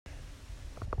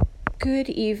Good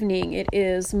evening. It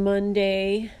is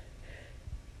Monday,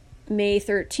 May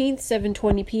 13th,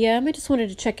 7:20 p.m. I just wanted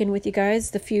to check in with you guys,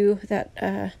 the few that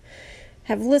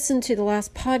have listened to the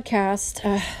last podcast.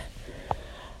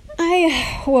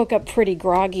 I woke up pretty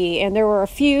groggy, and there were a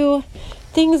few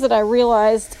things that I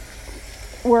realized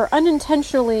were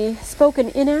unintentionally spoken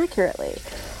inaccurately.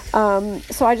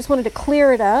 So I just wanted to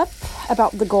clear it up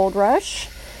about the Gold Rush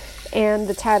and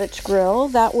the Tadich Grill.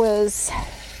 That was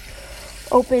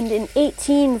opened in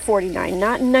 1849,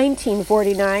 not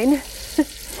 1949.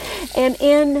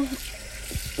 And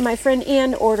my friend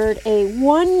Ann ordered a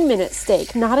 1-minute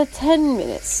steak, not a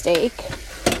 10-minute steak.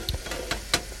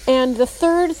 And the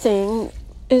third thing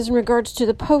is in regards to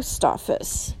the post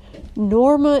office.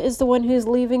 Norma is the one who's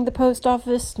leaving the post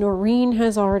office. Noreen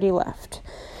has already left.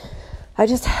 I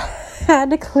just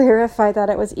had to clarify that.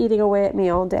 It was eating away at me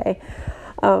all day.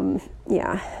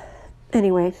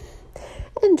 Anyway,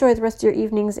 enjoy the rest of your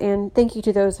evenings, and thank you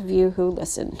to those of you who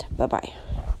listened. Bye-bye.